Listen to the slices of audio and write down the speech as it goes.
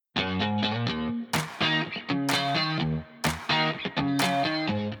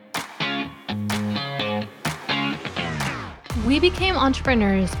We became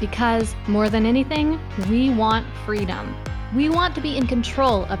entrepreneurs because, more than anything, we want freedom. We want to be in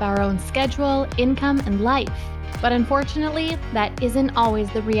control of our own schedule, income, and life. But unfortunately, that isn't always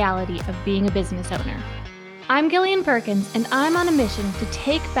the reality of being a business owner. I'm Gillian Perkins, and I'm on a mission to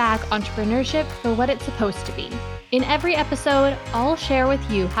take back entrepreneurship for what it's supposed to be. In every episode, I'll share with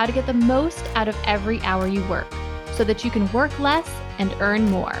you how to get the most out of every hour you work, so that you can work less and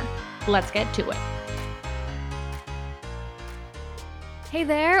earn more. Let's get to it. Hey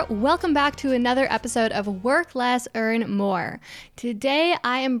there, welcome back to another episode of Work Less, Earn More. Today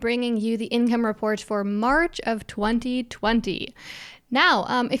I am bringing you the income report for March of 2020.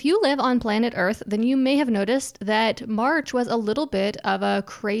 Now, if you live on planet Earth, then you may have noticed that March was a little bit of a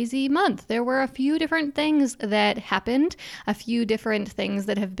crazy month. There were a few different things that happened, a few different things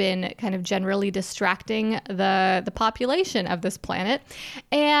that have been kind of generally distracting the population of this planet.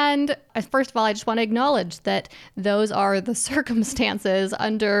 And first of all, I just want to acknowledge that those are the circumstances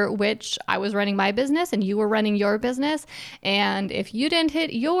under which I was running my business and you were running your business. And if you didn't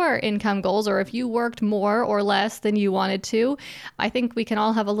hit your income goals, or if you worked more or less than you wanted to, I think we can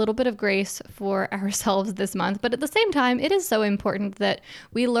all have a little bit of grace for ourselves this month. But at the same time, it is so important that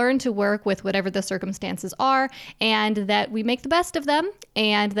we learn to work with whatever the circumstances are, and that we make the best of them,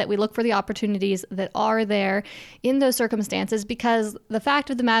 and that we look for the opportunities that are there in those circumstances. Because the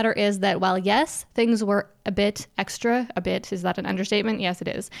fact of the matter is that while yes, things were a bit, is that an understatement? Yes, it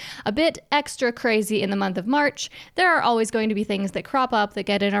is. A bit extra crazy in the month of March, there are always going to be things that crop up that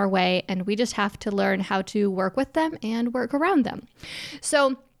get in our way, and we just have to learn how to work with them and work around them.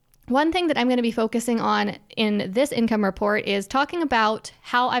 So one thing that I'm going to be focusing on in this income report is talking about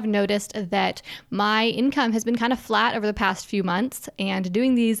how I've noticed that my income has been kind of flat over the past few months, and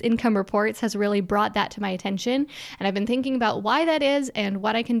doing these income reports has really brought that to my attention. And I've been thinking about why that is and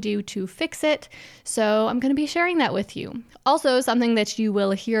what I can do to fix it. So I'm going to be sharing that with you. Also, something that you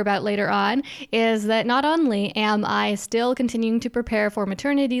will hear about later on is that not only am I still continuing to prepare for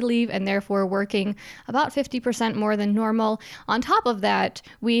maternity leave and therefore working about 50% more than normal, on top of that,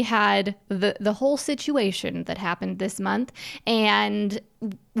 we had the whole situation that happened this month. And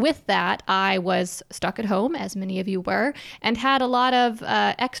with that, I was stuck at home, as many of you were, and had a lot of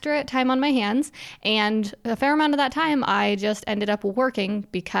extra time on my hands. And a fair amount of that time, I just ended up working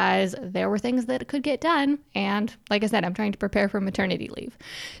because there were things that could get done. And like I said, I'm trying to prepare for maternity leave.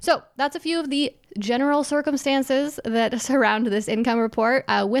 So that's a few of the general circumstances that surround this income report.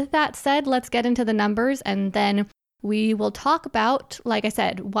 With that said, let's get into the numbers, and then we will talk about, like I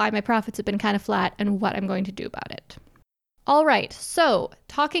said, why my profits have been kind of flat and what I'm going to do about it. All right, so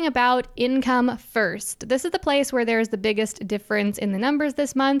talking about income first. This is the place where there's the biggest difference in the numbers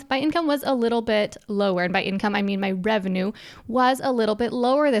this month. My income was a little bit lower, and by income, I mean my revenue was a little bit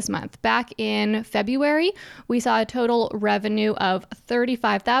lower this month. Back in February, we saw a total revenue of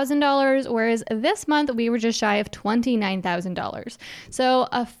 $35,000, whereas this month we were just shy of $29,000. So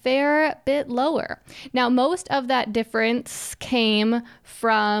a fair bit lower. Now, most of that difference came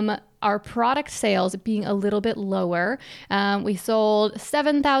from our product sales being a little bit lower. We sold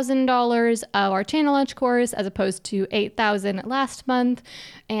 $7,000 of our Channel Launch course as opposed to $8,000 last month.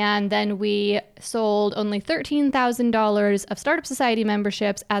 And then we sold only $13,000 of Startup Society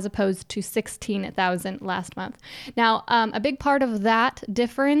memberships as opposed to $16,000 last month. Now, a big part of that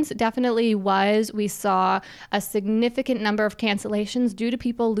difference definitely was we saw a significant number of cancellations due to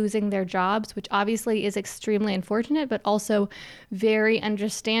people losing their jobs, which obviously is extremely unfortunate, but also very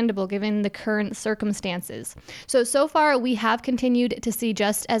understandable given the current circumstances. So far we have continued to see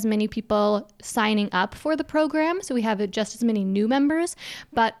just as many people signing up for the program. So we have just as many new members,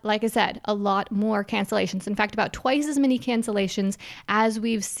 but like I said, a lot more cancellations. In fact, about twice as many cancellations as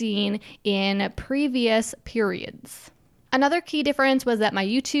we've seen in previous periods. Another key difference was that my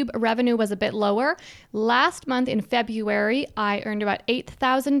YouTube revenue was a bit lower. Last month in February, I earned about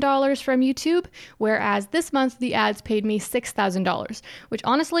 $8,000 from YouTube, whereas this month the ads paid me $6,000, which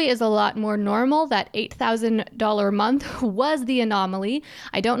honestly is a lot more normal. That $8,000 month was the anomaly.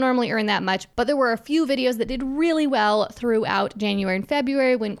 I don't normally earn that much, but there were a few videos that did really well throughout January and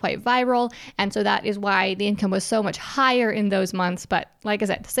February, went quite viral, and so that is why the income was so much higher in those months. But like I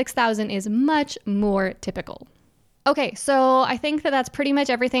said, $6,000 is much more typical. Okay, so I think that that's pretty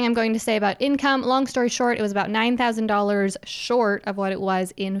much everything I'm going to say about income. Long story short, it was about $9,000 short of what it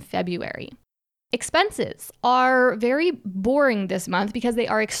was in February. Expenses are very boring this month because they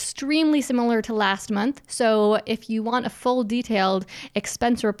are extremely similar to last month. So if you want a full detailed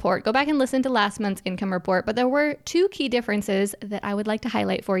expense report, go back and listen to last month's income report. But there were two key differences that I would like to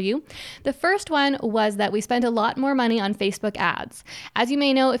highlight for you. The first one was that we spent a lot more money on Facebook ads. As you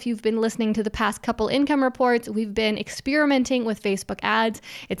may know, if you've been listening to the past couple income reports, we've been experimenting with Facebook ads.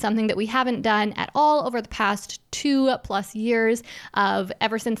 It's something that we haven't done at all over the past 2+ years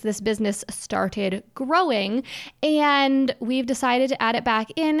ever since this business started growing, and we've decided to add it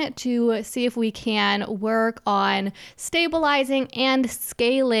back in to see if we can work on stabilizing and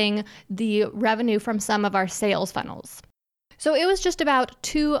scaling the revenue from some of our sales funnels. So it was just about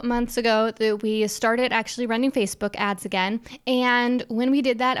 2 months ago that we started actually running Facebook ads again. And when we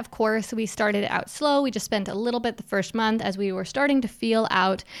did that, of course, we started out slow. We just spent a little bit the first month as we were starting to feel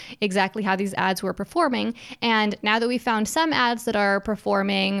out exactly how these ads were performing. And now that we found some ads that are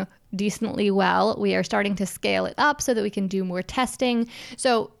performing decently well, we are starting to scale it up so that we can do more testing.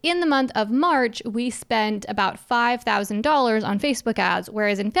 So in the month of March, we spent about $5,000 on Facebook ads,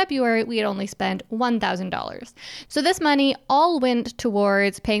 whereas in February, we had only spent $1,000. So this money all went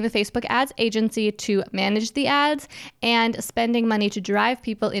towards paying the Facebook ads agency to manage the ads and spending money to drive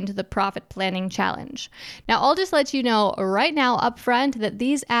people into the profit planning challenge. Now, I'll just let you know right now up front that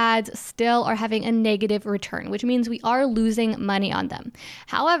these ads still are having a negative return, which means we are losing money on them.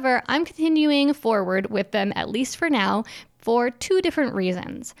 However, I'm continuing forward with them, at least for now, for two different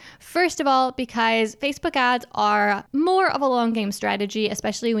reasons. First of all, because Facebook ads are more of a long game strategy,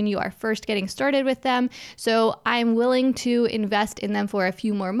 especially when you are first getting started with them. So I'm willing to invest in them for a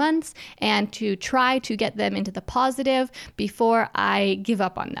few more months and to try to get them into the positive before I give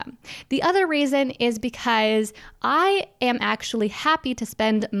up on them. The other reason is because I am actually happy to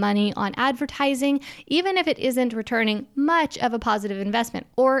spend money on advertising, even if it isn't returning much of a positive investment,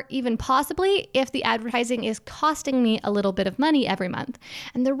 or even possibly if the advertising is costing me a little bit of money every month.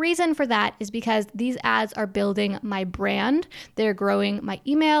 And the reason for that is because these ads are building my brand, they're growing my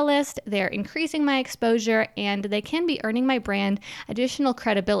email list, they're increasing my exposure, and they can be earning my brand additional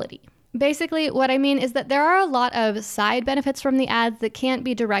credibility. Basically, what I mean is that there are a lot of side benefits from the ads that can't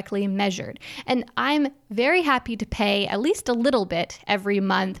be directly measured. And I'm very happy to pay at least a little bit every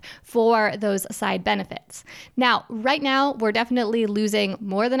month for those side benefits. Now, right now, we're definitely losing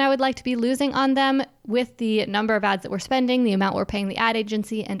more than I would like to be losing on them with the number of ads that we're spending, the amount we're paying the ad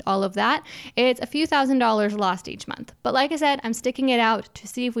agency, and all of that. It's a few $1,000s lost each month. But like I said, I'm sticking it out to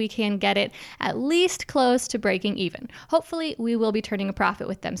see if we can get it at least close to breaking even. Hopefully, we will be turning a profit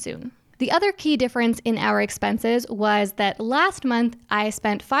with them soon. The other key difference in our expenses was that last month I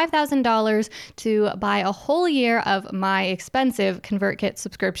spent $5,000 to buy a whole year of my expensive ConvertKit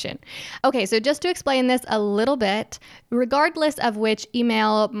subscription. Okay, so just to explain this a little bit, regardless of which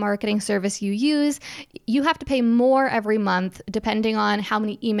email marketing service you use, you have to pay more every month depending on how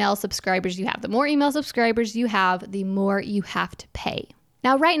many email subscribers you have. The more email subscribers you have, the more you have to pay.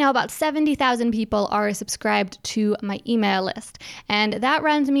 Now, right now, about 70,000 people are subscribed to my email list, and that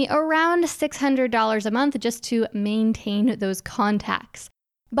runs me around $600 a month just to maintain those contacts.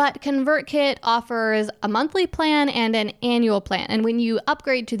 But ConvertKit offers a monthly plan and an annual plan. And when you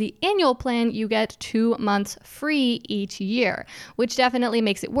upgrade to the annual plan, you get 2 months free each year, which definitely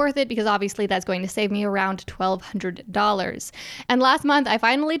makes it worth it because obviously that's going to save me around $1,200. And last month, I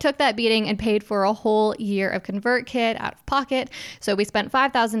finally took that beating and paid for a whole year of ConvertKit out of pocket. So we spent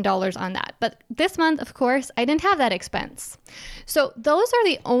 $5,000 on that. But this month, of course, I didn't have that expense. So those are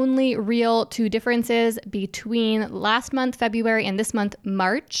the only real two differences between last month, February, and this month,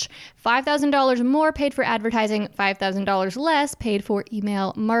 March. $5,000 more paid for advertising, $5,000 less paid for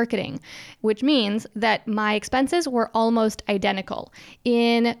email marketing, which means that my expenses were almost identical.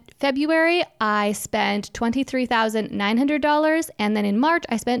 In February, I spent $23,900, and then in March,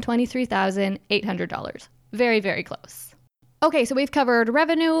 I spent $23,800. Very, very close. Okay, so we've covered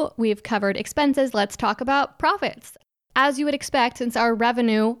revenue, we've covered expenses. Let's talk about profits. As you would expect, since our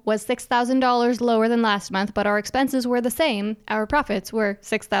revenue was $6,000 lower than last month, but our expenses were the same, our profits were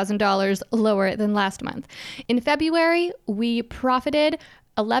 $6,000 lower than last month. In February, we profited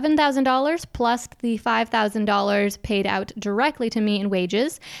 $11,000 plus the $5,000 paid out directly to me in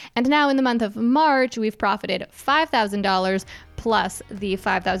wages. And now in the month of March, we've profited $5,000 plus the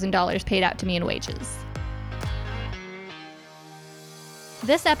 $5,000 paid out to me in wages.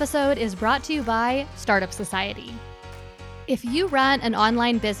 This episode is brought to you by Startup Society. If you run an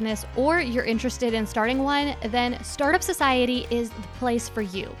online business or you're interested in starting one, then Startup Society is the place for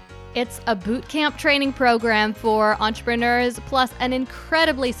you. It's a bootcamp training program for entrepreneurs, plus an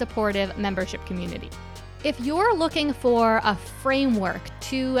incredibly supportive membership community. If you're looking for a framework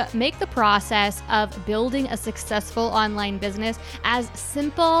to make the process of building a successful online business as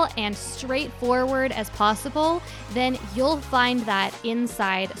simple and straightforward as possible, then you'll find that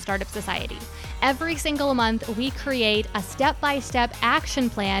inside Startup Society. Every single month, we create a step-by-step action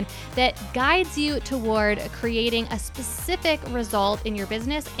plan that guides you toward creating a specific result in your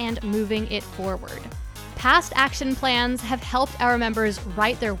business and moving it forward. Past action plans have helped our members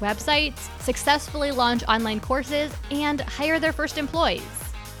write their websites, successfully launch online courses, and hire their first employees.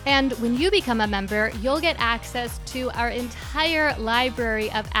 And when you become a member, you'll get access to our entire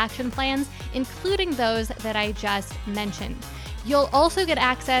library of action plans, including those that I just mentioned. You'll also get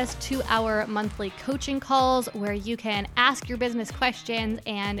access to our monthly coaching calls where you can ask your business questions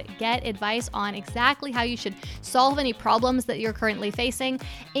and get advice on exactly how you should solve any problems that you're currently facing.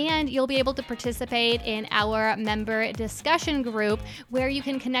 And you'll be able to participate in our member discussion group where you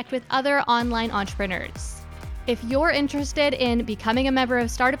can connect with other online entrepreneurs. If you're interested in becoming a member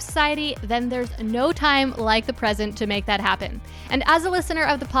of Startup Society, then there's no time like the present to make that happen. And as a listener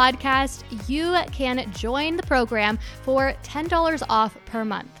of the podcast, you can join the program for $10 off per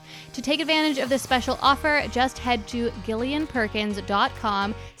month. To take advantage of this special offer, just head to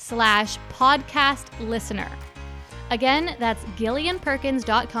gillianperkins.com/podcast listener. Again, that's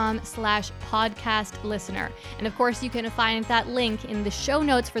gillianperkins.com/podcast listener. And of course, you can find that link in the show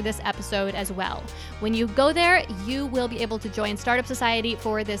notes for this episode as well. When you go there, you will be able to join Startup Society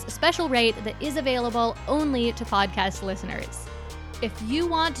for this special rate that is available only to podcast listeners. If you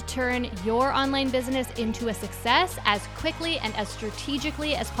want to turn your online business into a success as quickly and as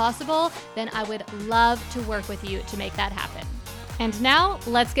strategically as possible, then I would love to work with you to make that happen. And now,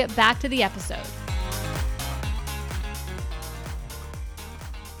 let's get back to the episode.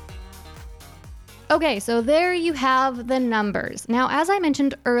 Okay, so there you have the numbers. Now, as I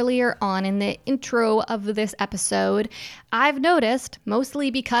mentioned earlier on in the intro of this episode, I've noticed, mostly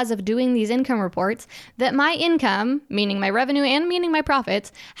because of doing these income reports, that my income, meaning my revenue and meaning my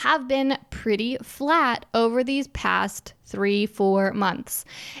profits, have been pretty flat over these past 3-4 months.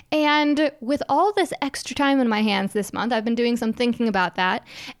 And with all this extra time in my hands this month, I've been doing some thinking about that.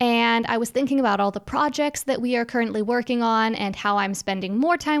 And I was thinking about all the projects that we are currently working on and how I'm spending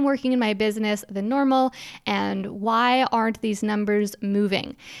more time working in my business than normal and why aren't these numbers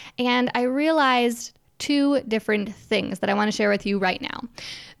moving. And I realized two different things that I want to share with you right now.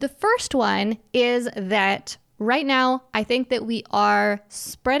 The first one is that right now, I think that we are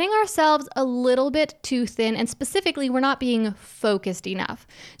spreading ourselves a little bit too thin, and specifically, we're not being focused enough.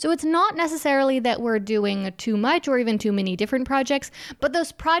 So it's not necessarily that we're doing too much or even too many different projects, but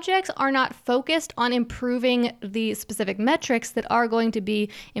those projects are not focused on improving the specific metrics that are going to be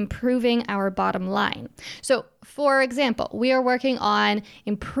improving our bottom line. So for example, we are working on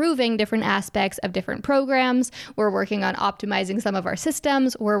improving different aspects of different programs. We're working on optimizing some of our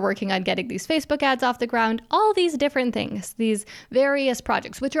systems. We're working on getting these Facebook ads off the ground, all these different things, these various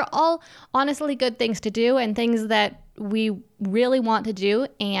projects, which are all honestly good things to do and things that we really want to do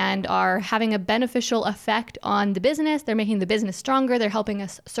and are having a beneficial effect on the business. They're making the business stronger. They're helping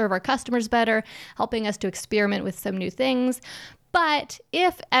us serve our customers better, helping us to experiment with some new things. But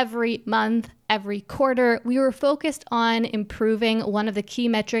if every month, every quarter, we were focused on improving one of the key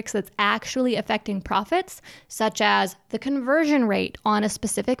metrics that's actually affecting profits, such as the conversion rate on a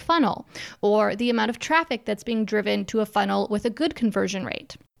specific funnel, or the amount of traffic that's being driven to a funnel with a good conversion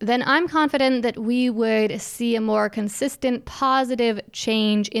rate, then I'm confident that we would see a more consistent positive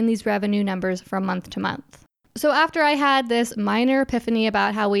change in these revenue numbers from month to month. So after I had this minor epiphany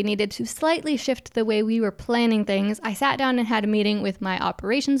about how we needed to slightly shift the way we were planning things, I sat down and had a meeting with my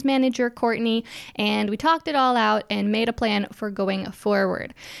operations manager, Courtney, and we talked it all out and made a plan for going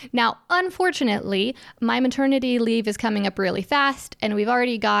forward. Now, unfortunately, my maternity leave is coming up really fast, and we've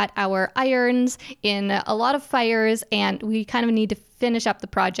already got our irons in a lot of fires, and we kind of need to finish up the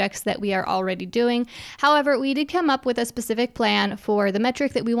projects that we are already doing. However, we did come up with a specific plan for the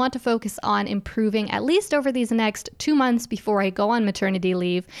metric that we want to focus on improving at least over these next 2 months before I go on maternity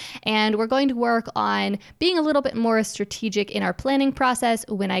leave. And we're going to work on being a little bit more strategic in our planning process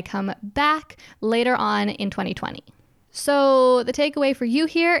when I come back later on in 2020. So the takeaway for you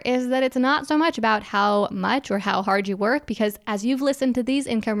here is that it's not so much about how much or how hard you work, because as you've listened to these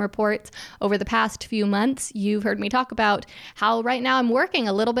income reports over the past few months, you've heard me talk about how right now I'm working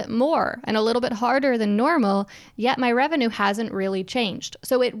a little bit more and a little bit harder than normal, yet my revenue hasn't really changed.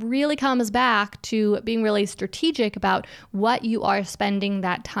 So it really comes back to being really strategic about what you are spending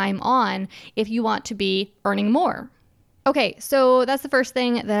that time on if you want to be earning more. Okay, so that's the first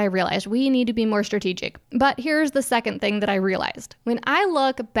thing that I realized. We need to be more strategic. But here's the second thing that I realized. When I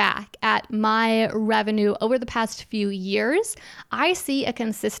look back at my revenue over the past few years, I see a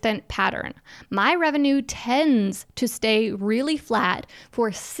consistent pattern. My revenue tends to stay really flat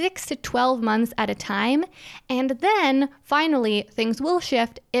for 6 to 12 months at a time, and then finally things will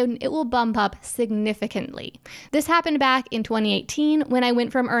shift and it will bump up significantly. This happened back in 2018 when I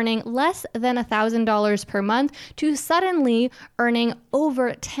went from earning less than $1,000 per month to suddenly earning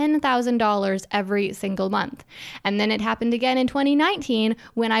over $10,000 every single month. And then it happened again in 2019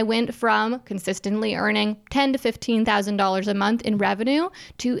 when I went from consistently earning $10,000 to $15,000 a month in revenue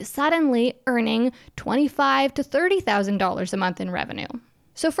to suddenly earning $25,000 to $30,000 a month in revenue.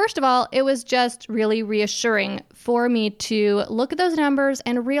 So first of all, it was just really reassuring for me to look at those numbers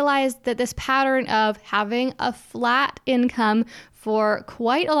and realize that this pattern of having a flat income for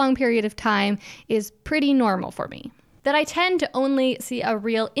quite a long period of time is pretty normal for me. That I tend to only see a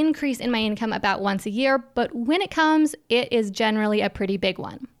real increase in my income about once a year, but when it comes, it is generally a pretty big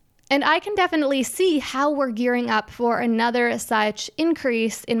one. And I can definitely see how we're gearing up for another such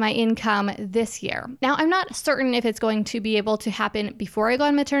increase in my income this year. Now, I'm not certain if it's going to be able to happen before I go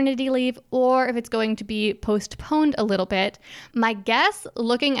on maternity leave or if it's going to be postponed a little bit. My guess,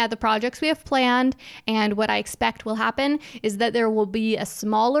 looking at the projects we have planned and what I expect will happen, is that there will be a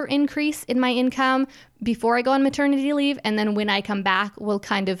smaller increase in my income before I go on maternity leave, and then when I come back, we'll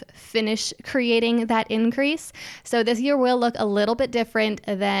kind of finish creating that increase. So this year will look a little bit different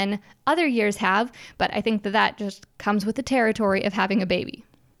than other years have, but I think that just comes with the territory of having a baby.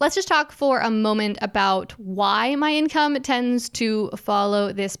 Let's just talk for a moment about why my income tends to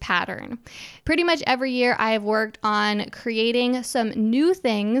follow this pattern. Pretty much every year I have worked on creating some new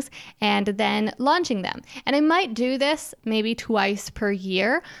things and then launching them. And I might do this maybe twice per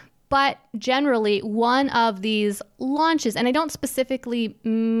year, but generally one of these launches, and I don't specifically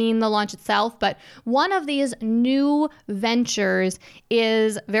mean the launch itself, but one of these new ventures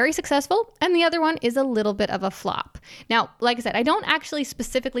is very successful and the other one is a little bit of a flop. Now, like I said, I don't actually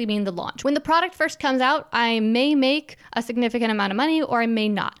specifically mean the launch. When the product first comes out, I may make a significant amount of money or I may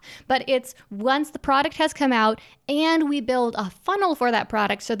not, but it's once the product has come out and we build a funnel for that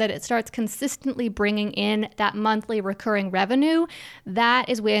product so that it starts consistently bringing in that monthly recurring revenue, that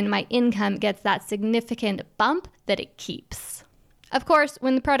is when my income gets that significant bump that it keeps. Of course,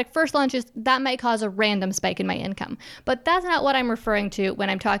 when the product first launches, that might cause a random spike in my income, but that's not what I'm referring to when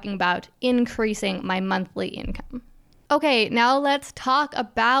I'm talking about increasing my monthly income. Okay, now let's talk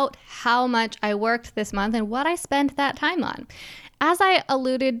about how much I worked this month and what I spent that time on. As I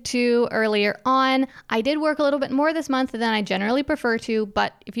alluded to earlier on, I did work a little bit more this month than I generally prefer to,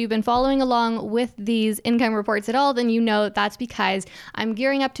 but if you've been following along with these income reports at all, then you know that's because I'm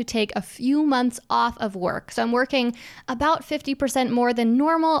gearing up to take a few months off of work. So I'm working about 50% more than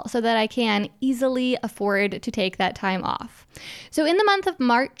normal so that I can easily afford to take that time off. So in the month of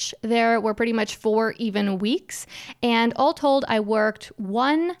March, there were pretty much 4 even weeks, and all told, I worked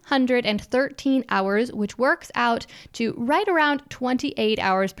 113 hours, which works out to right around 28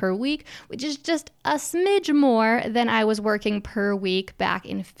 hours per week, which is just a smidge more than I was working per week back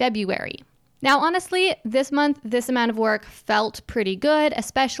in February. Now, honestly, this month, this amount of work felt pretty good,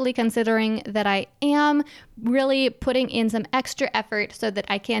 especially considering that I am really putting in some extra effort so that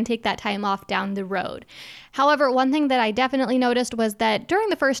I can take that time off down the road. However, one thing that I definitely noticed was that during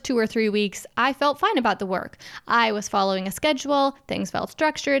the first 2 or 3 weeks, I felt fine about the work. I was following a schedule, things felt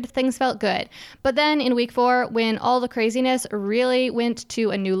structured, things felt good. But then in week 4, when all the craziness really went to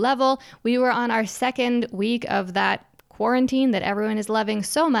a new level, we were on our second week of that quarantine that everyone is loving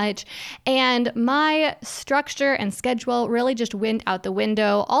so much, and my structure and schedule really just went out the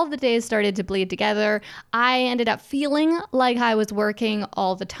window. All the days started to bleed together. I ended up feeling like I was working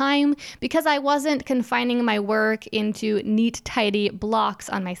all the time because I wasn't confining my work into neat, tidy blocks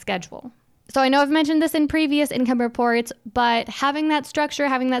on my schedule. So I know I've mentioned this in previous income reports, but having that structure,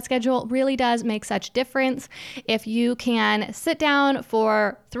 having that schedule really does make such difference. If you can sit down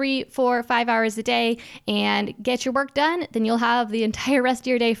for 3, 4, 5 hours a day and get your work done, then you'll have the entire rest of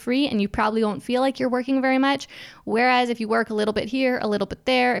your day free and you probably won't feel like you're working very much. Whereas if you work a little bit here, a little bit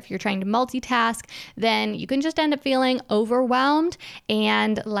there, if you're trying to multitask, then you can just end up feeling overwhelmed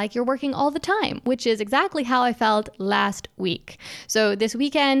and like you're working all the time, which is exactly how I felt last week. So this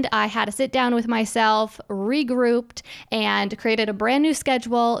weekend, I had to sit down with myself, regrouped, and created a brand new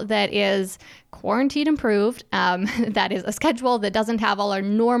schedule that is quarantine improved. That is a schedule that doesn't have all our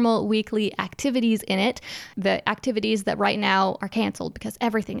normal weekly activities in it, the activities that right now are canceled because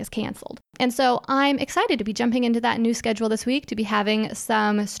everything is canceled. And so I'm excited to be jumping into that new schedule this week, to be having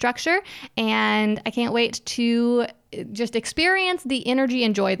some structure, and I can't wait to just experience the energy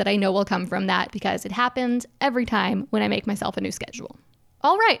and joy that I know will come from that, because it happens every time when I make myself a new schedule.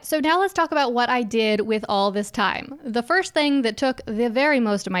 All right, so now let's talk about what I did with all this time. The first thing that took the very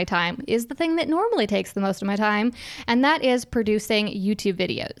most of my time is the thing that normally takes the most of my time, and that is producing YouTube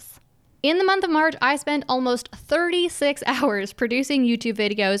videos. In the month of March, I spent almost 36 hours producing YouTube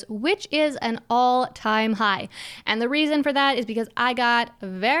videos, which is an all-time high. And the reason for that is because I got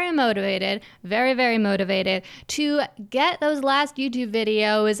very motivated, very motivated to get those last YouTube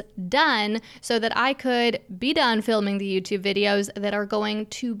videos done so that I could be done filming the YouTube videos that are going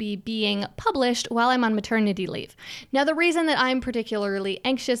to be being published while I'm on maternity leave. Now, the reason that I'm particularly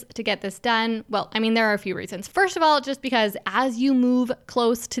anxious to get this done, well, I mean, there are a few reasons. First of all, just because as you move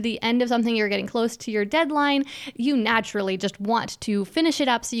close to the end of something, you're getting close to your deadline, you naturally just want to finish it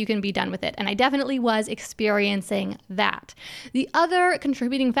up so you can be done with it. And I definitely was experiencing that. The other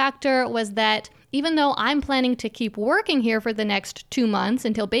contributing factor was that even though I'm planning to keep working here for the next 2 months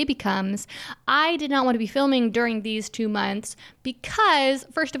until baby comes, I did not want to be filming during these 2 months because,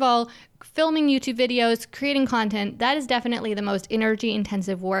 first of all, filming YouTube videos, creating content, that is definitely the most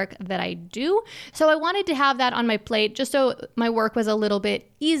energy-intensive work that I do. So I wanted to have that on my plate just so my work was a little bit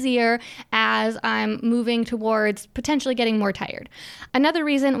easier as I'm moving towards potentially getting more tired. Another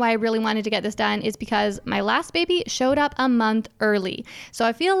reason why I really wanted to get this done is because my last baby showed up a month early. So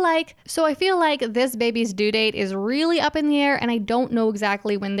I feel like this baby's due date is really up in the air, and I don't know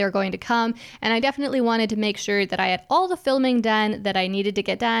exactly when they're going to come. And I definitely wanted to make sure that I had all the filming done that I needed to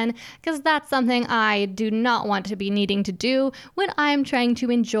get done, because that's something I do not want to be needing to do when I'm trying to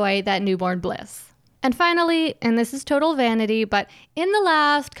enjoy that newborn bliss. And finally, and this is total vanity, but in the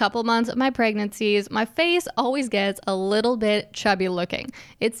last couple months of my pregnancies, my face always gets a little bit chubby looking.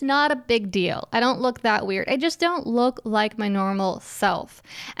 It's not a big deal. I don't look that weird. I just don't look like my normal self.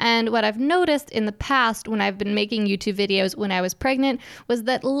 And what I've noticed in the past when I've been making YouTube videos when I was pregnant was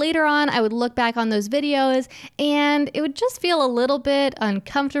that later on I would look back on those videos and it would just feel a little bit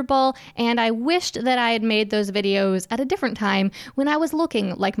uncomfortable, and I wished that I had made those videos at a different time when I was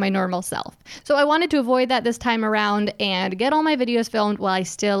looking like my normal self. So I wanted to avoid that this time around and get all my videos filmed while I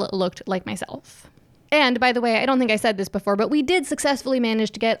still looked like myself. And by the way, I don't think I said this before, but we did successfully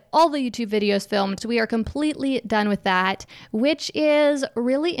manage to get all the YouTube videos filmed. So we are completely done with that, which is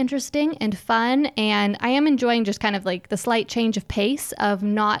really interesting and fun. And I am enjoying just kind of like the slight change of pace of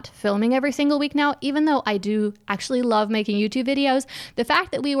not filming every single week now, even though I do actually love making YouTube videos. The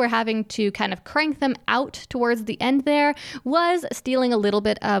fact that we were having to kind of crank them out towards the end there was stealing a little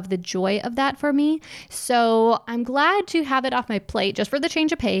bit of the joy of that for me. So I'm glad to have it off my plate just for the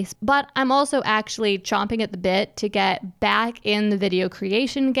change of pace, but I'm also actually chomping at the bit to get back in the video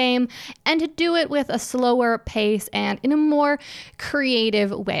creation game and to do it with a slower pace and in a more creative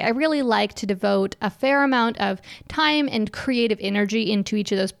way. I really like to devote a fair amount of time and creative energy into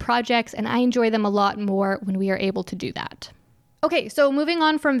each of those projects, and I enjoy them a lot more when we are able to do that. Okay, so moving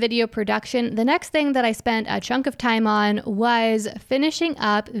on from video production, the next thing that I spent a chunk of time on was finishing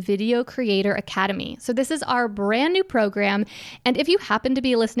up Video Creator Academy. So this is our brand new program, and if you happen to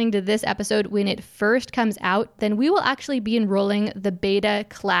be listening to this episode when it first comes out, then we will actually be enrolling the beta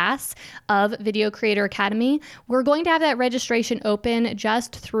class of Video Creator Academy. We're going to have that registration open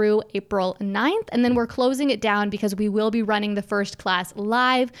just through April 9th, and then we're closing it down because we will be running the first class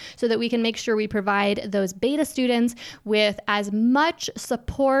live so that we can make sure we provide those beta students with as much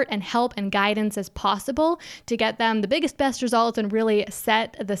support and help and guidance as possible to get them the biggest, best results and really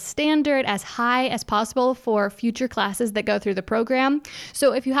set the standard as high as possible for future classes that go through the program.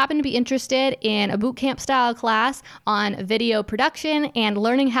 So if you happen to be interested in a bootcamp style class on video production and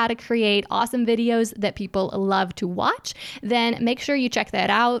learning how to create awesome videos that people love to watch, then make sure you check that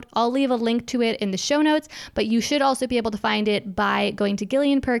out. I'll leave a link to it in the show notes, but you should also be able to find it by going to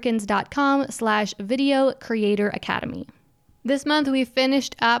gillianperkins.com/video creator academy. This month, we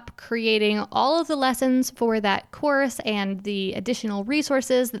finished up creating all of the lessons for that course and the additional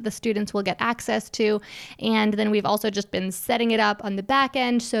resources that the students will get access to. And then we've also just been setting it up on the back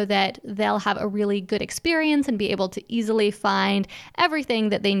end so that they'll have a really good experience and be able to easily find everything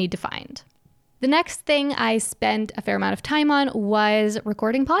that they need to find. The next thing I spent a fair amount of time on was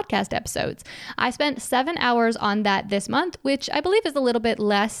recording podcast episodes. I spent 7 hours on that this month, which I believe is a little bit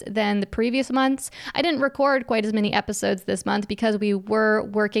less than the previous months. I didn't record quite as many episodes this month because we were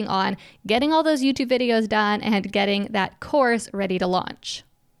working on getting all those YouTube videos done and getting that course ready to launch.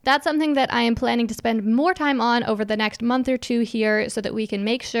 That's something that I am planning to spend more time on over the next month or two here so that we can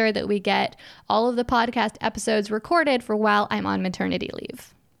make sure that we get all of the podcast episodes recorded for while I'm on maternity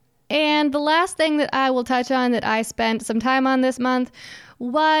leave. And the last thing that I will touch on that I spent some time on this month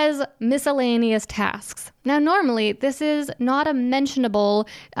was miscellaneous tasks. Now, normally, this is not a mentionable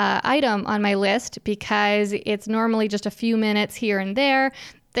item on my list because it's normally just a few minutes here and there,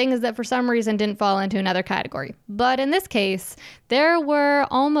 things that for some reason didn't fall into another category. But in this case, there were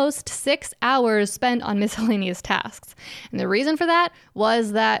almost 6 hours spent on miscellaneous tasks. And the reason for that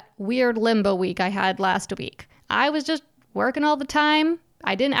was that weird limbo week I had last week. I was just working all the time.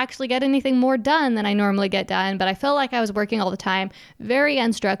 I didn't actually get anything more done than I normally get done, but I felt like I was working all the time, very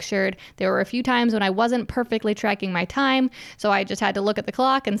unstructured. There were a few times when I wasn't perfectly tracking my time, so I just had to look at the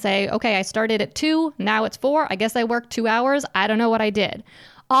clock and say, okay, I started at 2, now it's 4, I guess I worked 2 hours, I don't know what I did.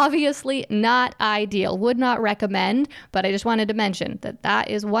 Obviously not ideal, would not recommend, but I just wanted to mention that that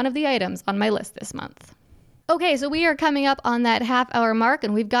is one of the items on my list this month. Okay, so we are coming up on that half-hour mark,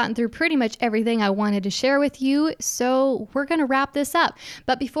 and we've gotten through pretty much everything I wanted to share with you, so we're going to wrap this up.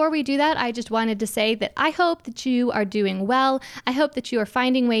 But before we do that, I just wanted to say that I hope that you are doing well. I hope that you are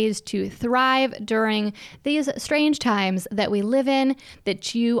finding ways to thrive during these strange times that we live in,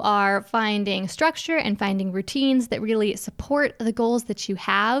 that you are finding structure and finding routines that really support the goals that you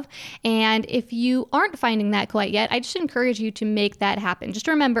have. And if you aren't finding that quite yet, I just encourage you to make that happen. Just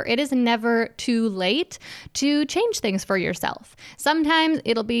remember, it is never too late to change things for yourself. Sometimes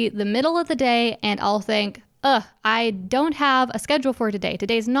it'll be the middle of the day and I'll think, I don't have a schedule for today.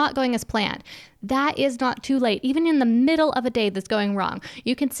 Today's not going as planned. That is not too late. Even in the middle of a day that's going wrong,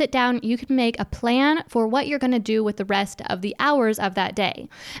 you can sit down, you can make a plan for what you're going to do with the rest of the hours of that day.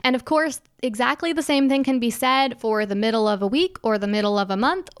 And of course, exactly the same thing can be said for the middle of a week or the middle of a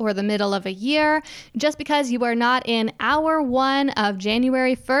month or the middle of a year. Just because you are not in hour 1 of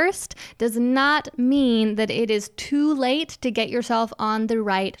January 1st does not mean that it is too late to get yourself on the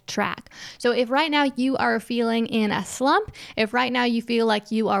right track. So if right now you are feeling in a slump, if right now you feel like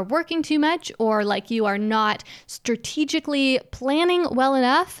you are working too much or like you are not strategically planning well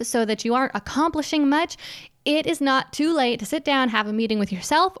enough so that you aren't accomplishing much, it is not too late to sit down, have a meeting with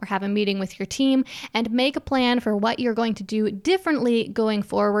yourself or have a meeting with your team and make a plan for what you're going to do differently going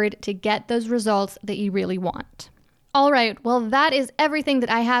forward to get those results that you really want. All right, well, that is everything that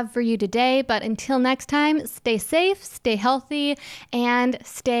I have for you today, but until next time, stay safe, stay healthy, and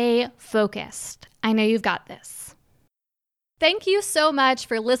stay focused. I know you've got this. Thank you so much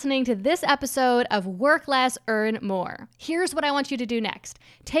for listening to this episode of Work Less, Earn More. Here's what I want you to do next.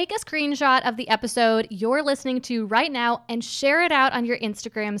 Take a screenshot of the episode you're listening to right now and share it out on your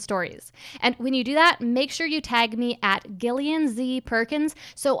Instagram stories. And when you do that, make sure you tag me at Gillian Z. Perkins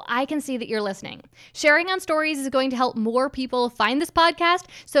so I can see that you're listening. Sharing on stories is going to help more people find this podcast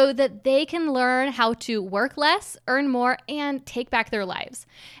so that they can learn how to work less, earn more, and take back their lives.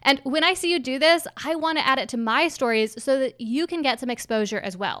 And when I see you do this, I want to add it to my stories so that you can get some exposure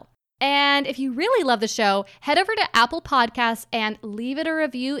as well. And if you really love the show, head over to Apple Podcasts and leave it a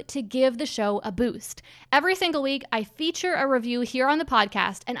review to give the show a boost. Every single week, I feature a review here on the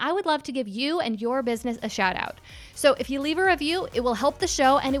podcast, and I would love to give you and your business a shout out. So if you leave a review, it will help the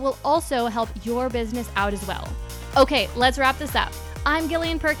show and it will also help your business out as well. Okay, let's wrap this up. I'm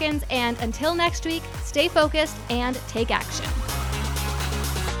Gillian Perkins, and until next week, stay focused and take action.